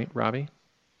world, right, Ravi?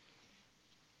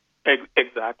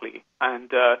 Exactly.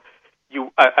 And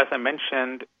as I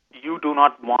mentioned, you do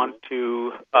not want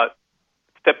to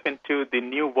step into the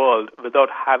new world without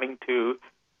having to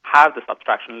have this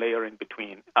abstraction layer in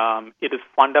between. It is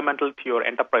fundamental to your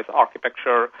enterprise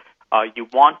architecture. You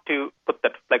want to put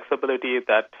that flexibility,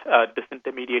 that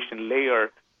disintermediation layer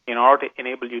in order to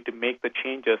enable you to make the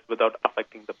changes without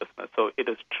affecting the business. So it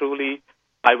is truly,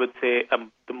 I would say,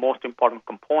 the most important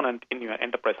component in your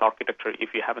enterprise architecture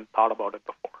if you haven't thought about it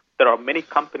before. There are many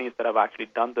companies that have actually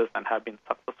done this and have been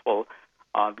successful.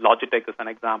 Logitech is an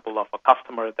example of a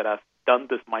customer that has done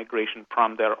this migration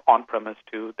from their on-premise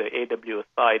to the AWS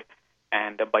side.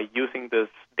 And by using this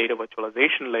data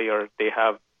virtualization layer, they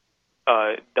have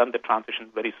done the transition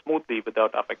very smoothly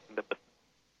without affecting the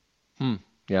business.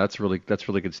 Yeah, that's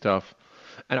really good stuff.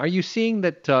 And are you seeing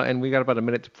that, and we got about a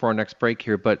minute before our next break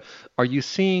here, but are you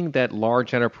seeing that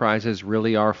large enterprises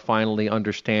really are finally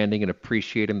understanding and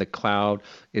appreciating the cloud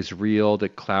is real,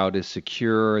 that cloud is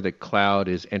secure, that cloud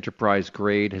is enterprise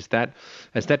grade? Has that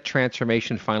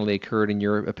transformation finally occurred in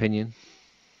your opinion?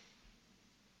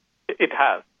 It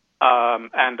has.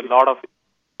 And a lot of,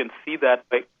 you can see that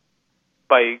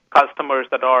by customers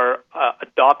that are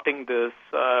adopting this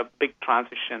big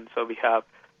transition. So we have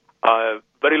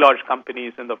very large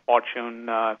companies in the Fortune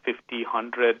 50,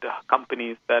 100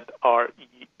 companies that are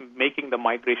making the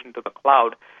migration to the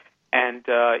cloud. And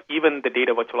even the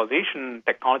data virtualization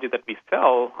technology that we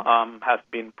sell has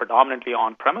been predominantly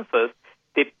on premises.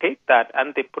 They take that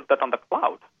and they put that on the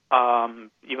cloud,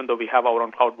 even though we have our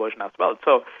own cloud version as well.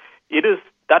 So it is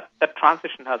that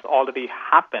transition has already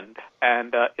happened,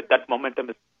 and that momentum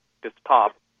is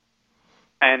top.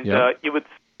 And you would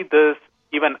see this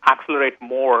even accelerate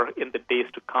more in the days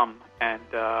to come, and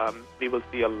we will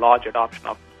see a large adoption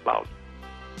of cloud.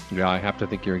 Yeah, I have to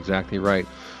think you're exactly right.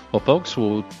 Well, folks,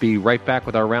 we'll be right back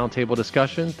with our roundtable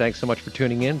discussion. Thanks so much for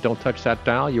tuning in. Don't touch that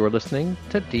dial. You are listening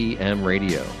to DM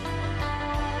Radio.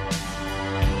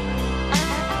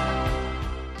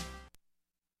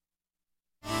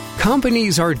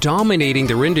 Companies are dominating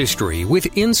their industry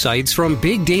with insights from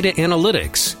big data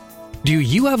analytics. Do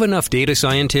you have enough data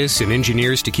scientists and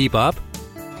engineers to keep up?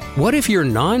 What if your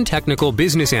non-technical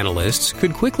business analysts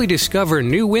could quickly discover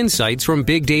new insights from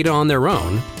big data on their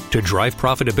own to drive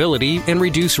profitability and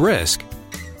reduce risk?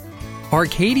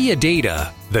 Arcadia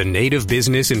Data, the native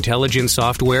business intelligence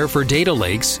software for data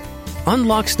lakes,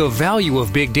 unlocks the value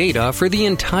of big data for the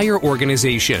entire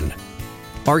organization.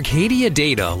 Arcadia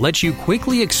Data lets you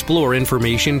quickly explore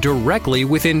information directly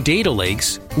within data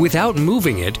lakes without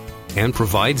moving it, and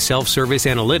provides self-service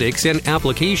analytics and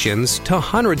applications to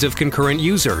hundreds of concurrent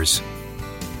users.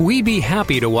 We'd be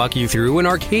happy to walk you through an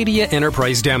Arcadia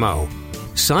Enterprise demo.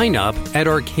 Sign up at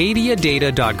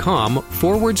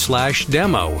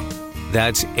arcadiadata.com/demo.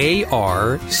 That's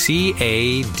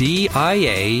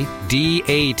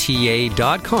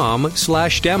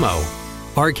ARCADIADATA.com/demo.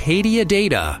 Arcadia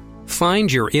Data.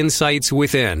 Find your insights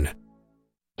within.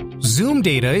 Zoom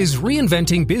Data is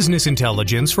reinventing business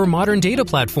intelligence for modern data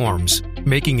platforms,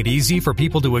 making it easy for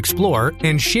people to explore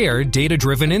and share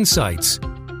data-driven insights.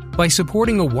 By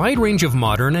supporting a wide range of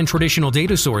modern and traditional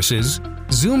data sources,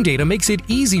 Zoom Data makes it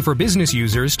easy for business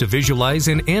users to visualize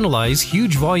and analyze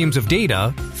huge volumes of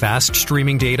data, fast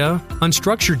streaming data,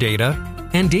 unstructured data,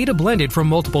 and data blended from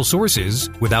multiple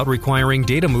sources without requiring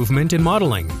data movement and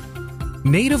modeling.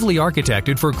 Natively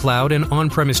architected for cloud and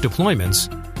on-premise deployments,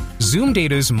 Zoom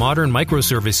Data's modern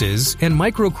microservices and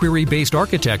microquery-based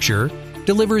architecture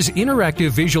delivers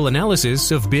interactive visual analysis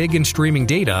of big and streaming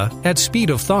data at speed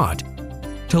of thought.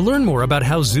 To learn more about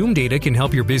how Zoom Data can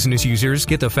help your business users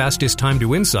get the fastest time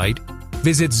to insight,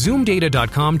 visit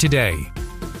zoomdata.com today.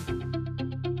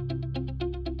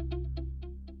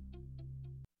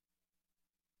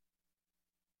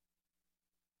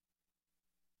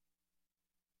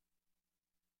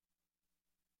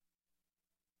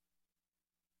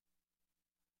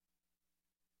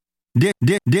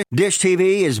 Dish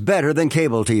TV is better than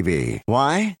cable TV.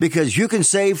 Why? Because you can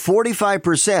save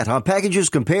 45% on packages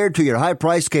compared to your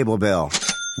high-priced cable bill.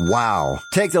 Wow.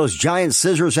 Take those giant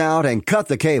scissors out and cut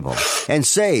the cable and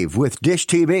save with Dish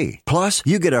TV. Plus,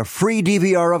 you get a free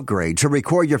DVR upgrade to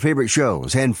record your favorite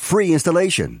shows and free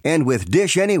installation. And with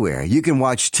Dish Anywhere, you can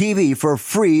watch TV for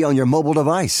free on your mobile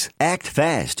device. Act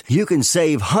fast. You can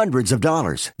save hundreds of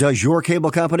dollars. Does your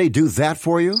cable company do that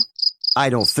for you? I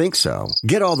don't think so.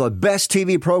 Get all the best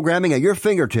TV programming at your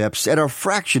fingertips at a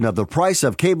fraction of the price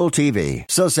of cable TV.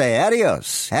 So say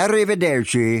adios,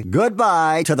 arrivederci,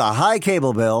 goodbye to the high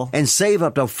cable bill and save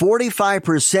up to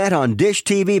 45% on Dish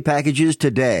TV packages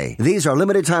today. These are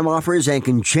limited time offers and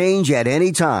can change at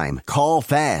any time. Call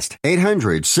fast.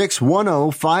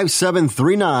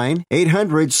 800-610-5739.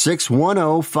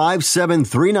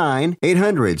 800-610-5739.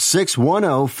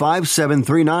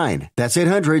 800-610-5739. That's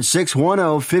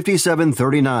 800-610-5739.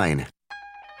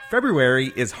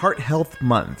 February is Heart Health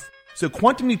Month, so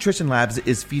Quantum Nutrition Labs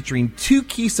is featuring 2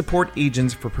 key support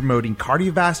agents for promoting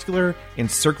cardiovascular and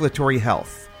circulatory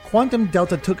health: Quantum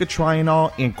Delta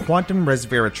Tocotrienol and Quantum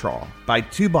Resveratrol. Buy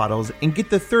 2 bottles and get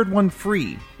the third one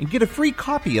free, and get a free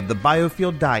copy of the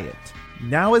Biofield Diet.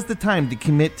 Now is the time to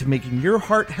commit to making your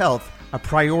heart health a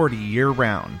priority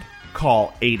year-round.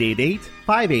 Call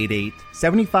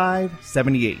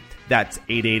 888-588-7578. That's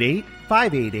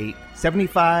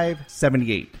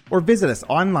 888-588-7578. Or visit us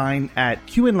online at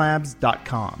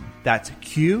qnlabs.com. That's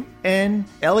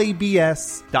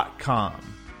qnlabs.com.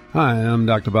 Hi, I'm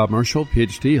Dr. Bob Marshall,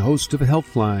 PhD, host of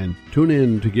Healthline. Tune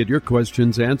in to get your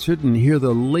questions answered and hear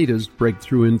the latest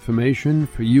breakthrough information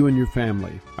for you and your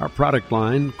family. Our product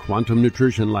line, Quantum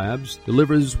Nutrition Labs,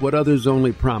 delivers what others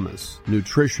only promise: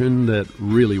 nutrition that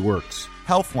really works.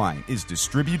 Healthline is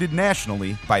distributed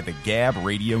nationally by the Gab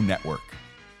Radio Network.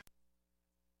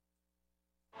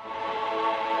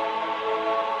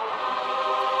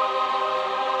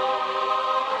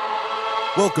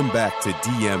 Welcome back to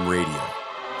DM Radio.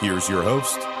 Here's your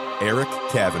host, Eric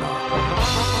Kavanaugh.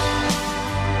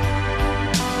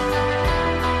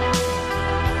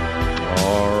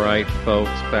 All right,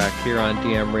 folks, back here on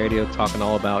DM Radio, talking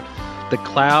all about the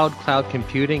cloud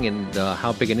computing, and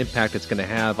how big an impact it's going to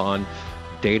have on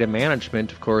data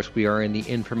management. Of course, we are in the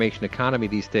information economy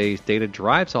these days. Data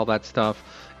drives all that stuff.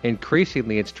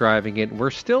 Increasingly, it's driving it. We're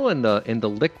still in the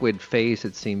liquid phase,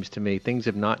 it seems to me. Things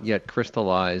have not yet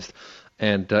crystallized.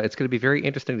 And it's going to be very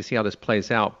interesting to see how this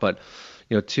plays out. But,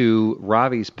 to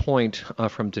Ravi's point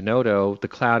from Denodo, the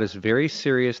cloud is very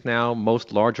serious now.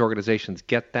 Most large organizations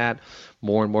get that.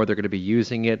 More and more they're going to be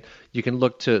using it. You can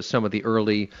look to some of the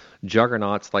early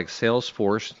juggernauts like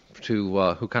Salesforce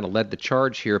who kind of led the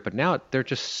charge here. But now there are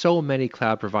just so many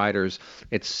cloud providers.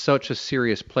 It's such a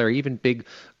serious player. Even big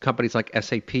companies like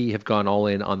SAP have gone all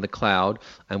in on the cloud,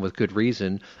 and with good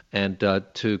reason. And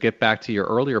to get back to your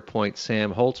earlier point,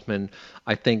 Sam Holtzman,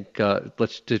 I think,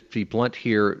 let's just be blunt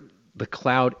here, the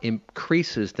cloud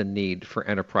increases the need for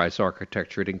enterprise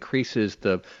architecture. It increases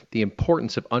the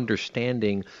importance of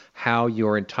understanding how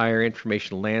your entire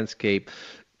information landscape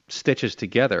stitches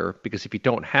together, because if you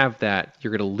don't have that,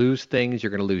 you're going to lose things, you're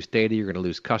going to lose data, you're going to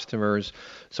lose customers.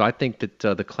 So I think that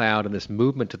the cloud and this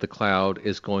movement to the cloud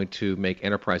is going to make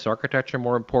enterprise architecture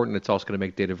more important. It's also going to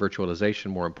make data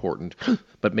virtualization more important.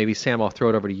 But maybe, Sam, I'll throw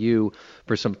it over to you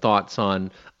for some thoughts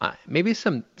on maybe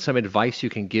some advice you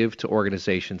can give to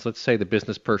organizations. Let's say the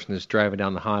business person is driving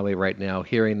down the highway right now,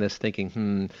 hearing this,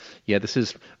 thinking, yeah, this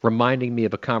is reminding me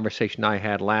of a conversation I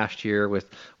had last year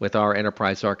with our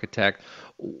enterprise architect.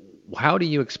 How do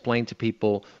you explain to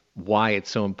people why it's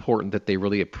so important that they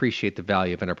really appreciate the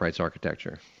value of enterprise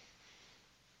architecture?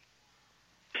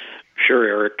 Sure,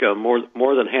 Eric.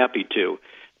 More than happy to.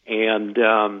 And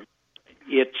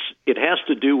it has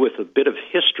to do with a bit of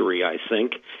history, I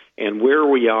think, and where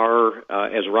we are,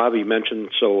 as Ravi mentioned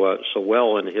so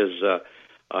well in his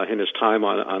time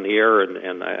on the air,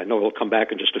 and I know he'll come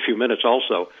back in just a few minutes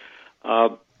also.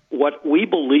 What we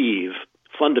believe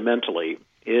fundamentally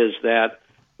is that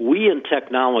we in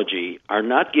technology are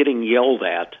not getting yelled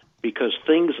at because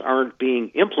things aren't being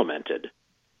implemented.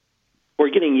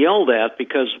 We're getting yelled at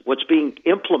because what's being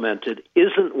implemented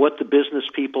isn't what the business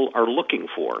people are looking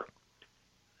for.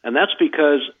 And that's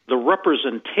because the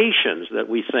representations that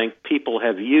we think people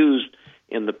have used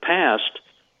in the past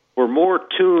were more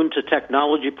tuned to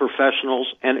technology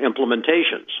professionals and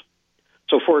implementations.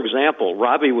 So, for example,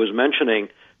 Ravi was mentioning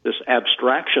this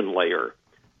abstraction layer.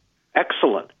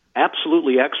 Excellent.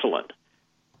 Absolutely excellent.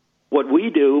 What we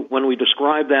do when we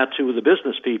describe that to the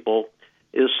business people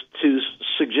is to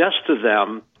suggest to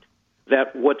them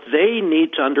that what they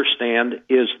need to understand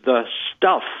is the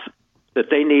stuff that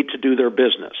they need to do their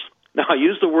business. Now, I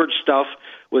use the word stuff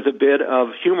with a bit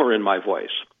of humor in my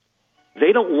voice.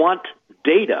 They don't want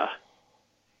data.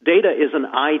 Data is an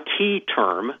IT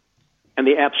term, and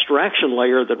the abstraction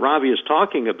layer that Ravi is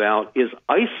talking about is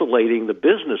isolating the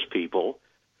business people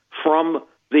from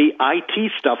the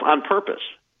IT stuff on purpose.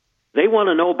 They want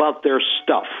to know about their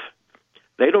stuff.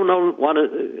 They don't want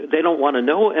to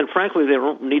know, and frankly, they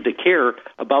don't need to care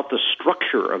about the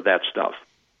structure of that stuff.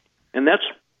 And that's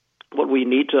what we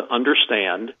need to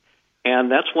understand.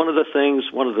 And that's one of the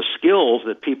things, one of the skills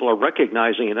that people are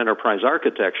recognizing in enterprise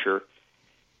architecture.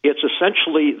 It's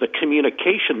essentially the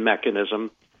communication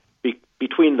mechanism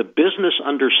between the business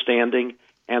understanding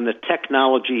and the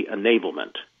technology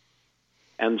enablement.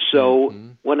 And so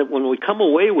when we come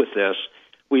away with this,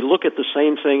 we look at the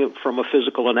same thing from a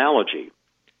physical analogy.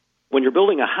 When you're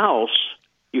building a house,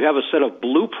 you have a set of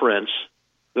blueprints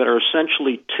that are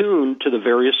essentially tuned to the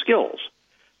various skills.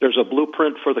 There's a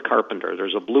blueprint for the carpenter.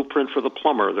 There's a blueprint for the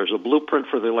plumber. There's a blueprint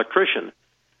for the electrician.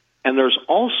 And there's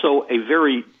also a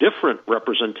very different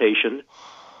representation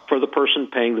for the person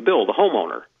paying the bill, the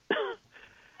homeowner.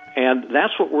 And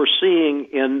that's what we're seeing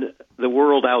in the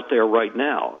world out there right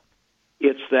now.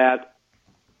 It's that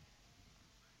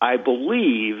I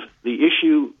believe the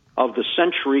issue of the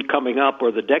century coming up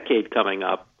or the decade coming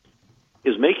up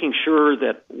is making sure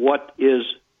that what is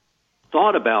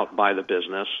thought about by the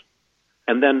business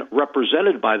and then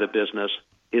represented by the business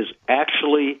is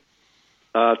actually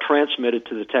transmitted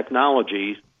to the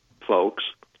technology folks.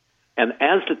 And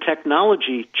as the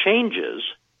technology changes,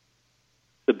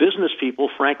 the business people,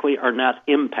 frankly, are not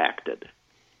impacted.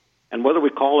 And whether we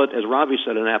call it, as Ravi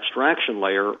said, an abstraction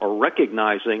layer or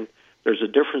recognizing there's a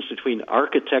difference between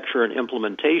architecture and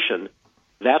implementation,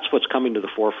 that's what's coming to the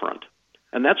forefront.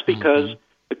 And that's because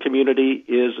the community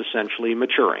is essentially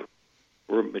maturing.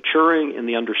 We're maturing in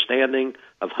the understanding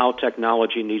of how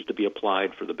technology needs to be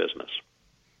applied for the business.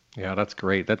 Yeah, that's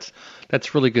great. That's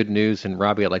really good news. And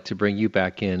Ravi, I'd like to bring you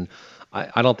back in.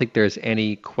 I don't think there's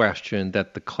any question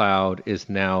that the cloud is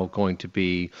now going to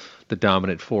be the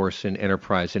dominant force in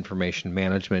enterprise information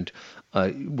management.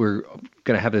 We're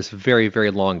going to have this very, very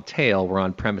long tail where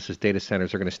on-premises data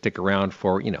centers are going to stick around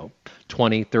for,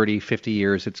 20, 30, 50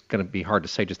 years. It's going to be hard to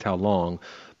say just how long.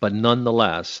 But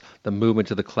nonetheless, the movement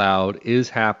to the cloud is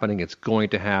happening. It's going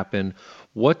to happen.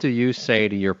 What do you say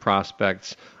to your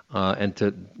prospects and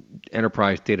to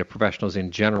enterprise data professionals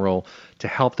in general to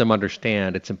help them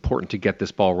understand it's important to get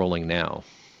this ball rolling now?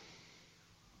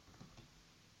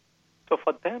 So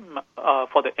for them,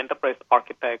 for the enterprise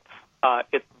architects,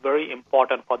 it's very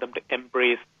important for them to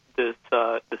embrace this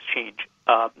change.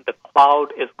 The cloud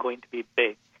is going to be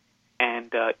big,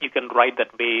 and you can ride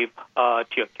that wave to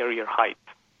your career heights.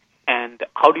 And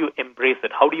how do you embrace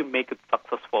it? How do you make it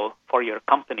successful for your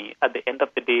company? At the end of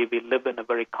the day, we live in a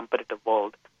very competitive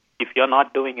world. If you're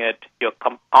not doing it, your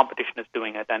competition is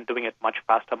doing it and doing it much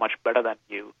faster, much better than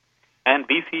you. And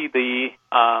we see the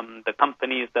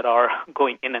companies that are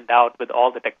going in and out with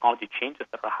all the technology changes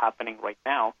that are happening right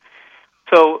now.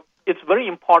 So it's very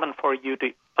important for you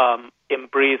to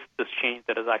embrace this change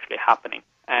that is actually happening.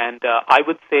 And I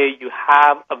would say you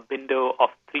have a window of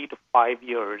 3 to 5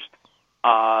 years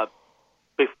by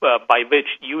which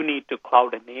you need to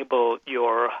cloud enable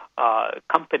your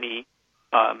company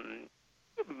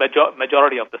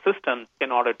majority of the systems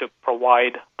in order to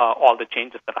provide all the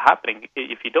changes that are happening.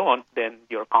 If you don't, then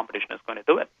your competition is going to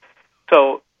do it.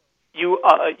 So you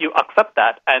accept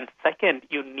that. And second,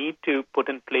 you need to put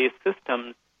in place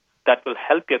systems that will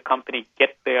help your company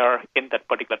get there in that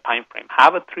particular time frame.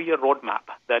 Have a 3-year roadmap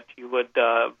that you would,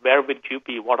 where would you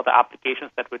be? What are the applications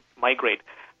that would migrate?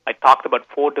 I talked about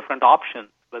 4 different options,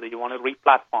 whether you want to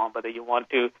re-platform, whether you want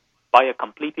to buy a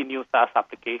completely new SaaS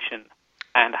application,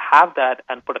 and have that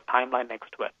and put a timeline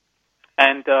next to it.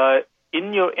 And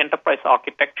in your enterprise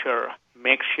architecture,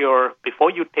 make sure before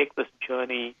you take this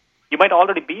journey, you might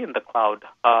already be in the cloud.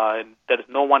 There is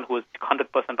no one who is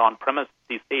 100% on-premise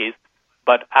these days.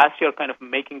 But as you're kind of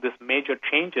making these major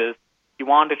changes, you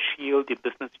want to shield your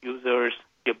business users,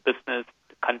 your business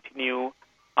to continue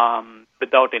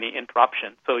without any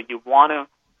interruption. So you want to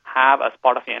have, as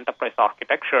part of your enterprise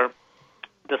architecture,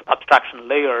 this abstraction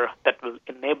layer that will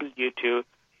enable you to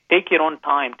take your own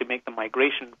time to make the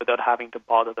migration without having to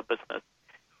bother the business.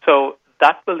 So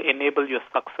that will enable your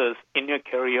success in your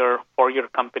career for your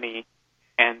company,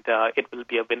 and it will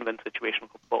be a win-win situation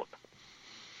for both.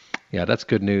 Yeah, that's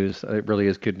good news. It really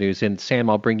is good news. And Sam,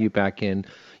 I'll bring you back in.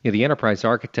 The enterprise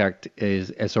architect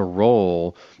is, as a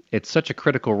role, it's such a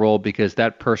critical role because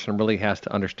that person really has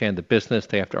to understand the business.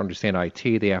 They have to understand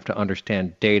IT. They have to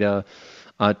understand data.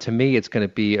 To me, it's going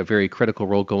to be a very critical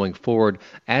role going forward,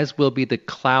 as will be the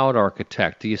cloud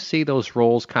architect. Do you see those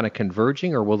roles kind of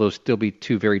converging, or will those still be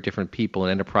 2 very different people, an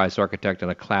enterprise architect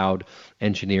and a cloud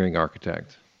engineering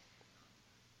architect?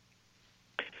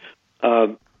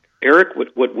 Eric,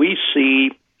 what we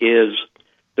see is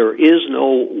there is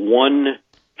no one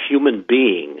human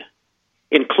being,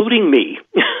 including me,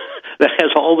 that has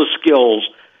all the skills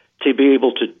to be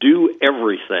able to do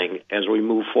everything as we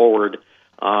move forward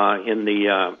in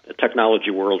the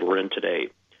technology world we're in today.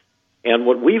 And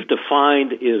what we've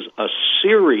defined is a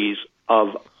series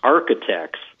of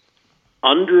architects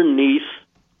underneath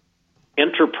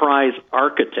enterprise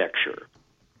architecture.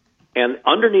 And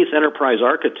underneath enterprise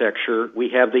architecture, we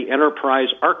have the enterprise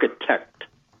architect,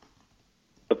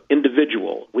 the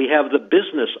individual. We have the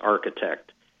business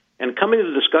architect. And coming to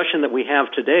the discussion that we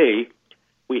have today,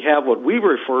 we have what we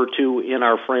refer to in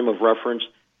our frame of reference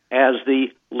as the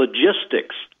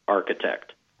logistics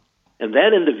architect. And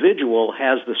that individual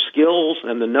has the skills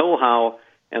and the know-how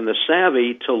and the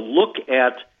savvy to look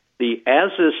at the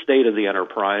as-is state of the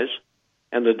enterprise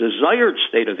and the desired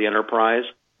state of the enterprise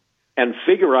and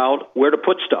figure out where to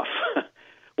put stuff,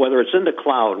 whether it's in the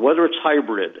cloud, whether it's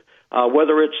hybrid,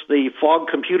 whether it's the fog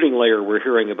computing layer we're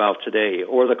hearing about today,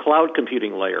 or the cloud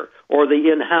computing layer, or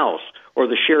the in-house, or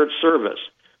the shared service.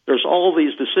 There's all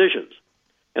these decisions.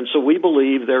 And so we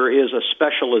believe there is a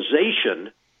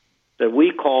specialization that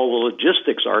we call the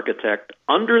logistics architect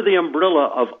under the umbrella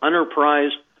of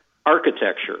enterprise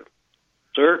architecture.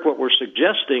 So, Eric, what we're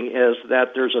suggesting is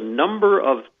that there's a number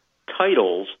of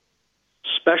titles,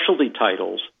 specialty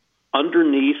titles,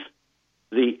 underneath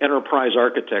the enterprise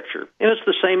architecture. And it's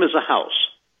the same as a house.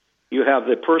 You have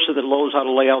the person that knows how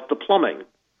to lay out the plumbing,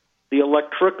 the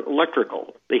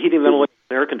electrical, the heating, ventilation,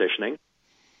 and air conditioning.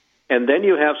 And then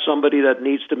you have somebody that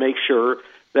needs to make sure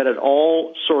that it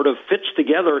all sort of fits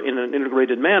together in an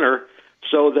integrated manner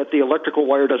so that the electrical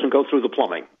wire doesn't go through the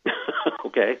plumbing.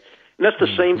 Okay? And that's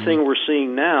the same thing we're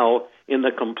seeing now in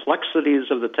the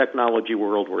complexities of the technology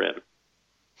world we're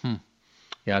in.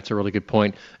 Yeah, that's a really good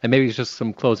point. And maybe just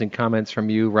some closing comments from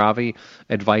you, Ravi,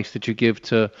 advice that you give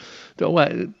to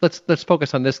let's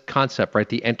focus on this concept, right?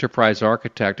 The enterprise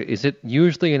architect. Is it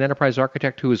usually an enterprise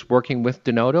architect who is working with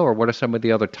Denodo, or what are some of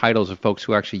the other titles of folks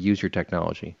who actually use your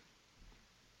technology?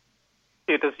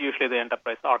 It is usually the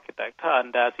enterprise architect.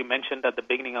 And as you mentioned at the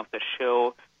beginning of the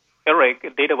show, Eric,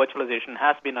 data virtualization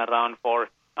has been around for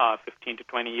 15 to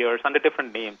 20 years under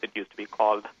different names. It used to be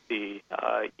called the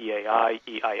EAI,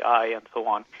 EII, and so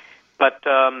on. But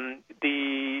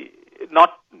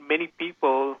not many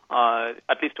people,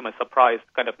 at least to my surprise,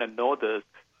 kind of know this.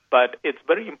 But it's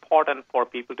very important for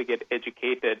people to get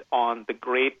educated on the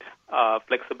great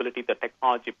flexibility that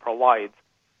technology provides.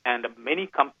 And many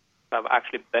companies have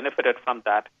actually benefited from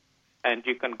that. And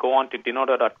you can go on to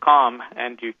Denodo.com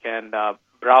and you can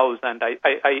browse. And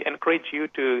I encourage you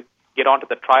to get onto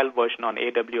the trial version on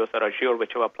AWS or Azure,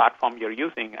 whichever platform you're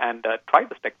using, and try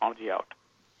this technology out.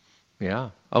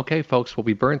 Yeah. Okay, folks, we'll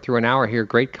be burned through an hour here.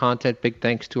 Great content. Big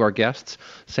thanks to our guests,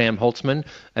 Sam Holtzman.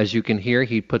 As you can hear,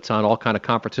 he puts on all kind of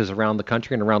conferences around the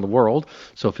country and around the world.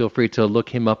 So feel free to look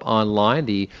him up online,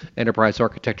 the Enterprise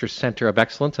Architecture Center of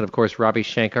Excellence, and of course, Ravi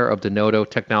Shankar of Denodo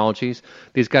Technologies.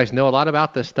 These guys know a lot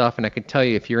about this stuff, and I can tell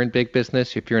you, if you're in big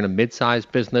business, if you're in a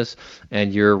mid-sized business,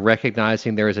 and you're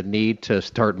recognizing there is a need to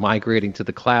start migrating to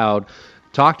the cloud,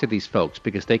 talk to these folks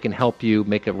because they can help you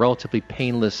make a relatively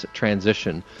painless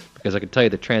transition. Because I can tell you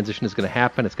the transition is going to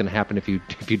happen. It's going to happen if you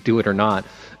do it or not,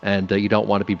 and you don't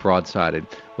want to be broadsided.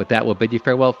 With that, we'll bid you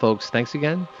farewell, folks. Thanks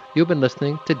again. You've been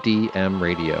listening to DM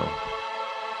Radio.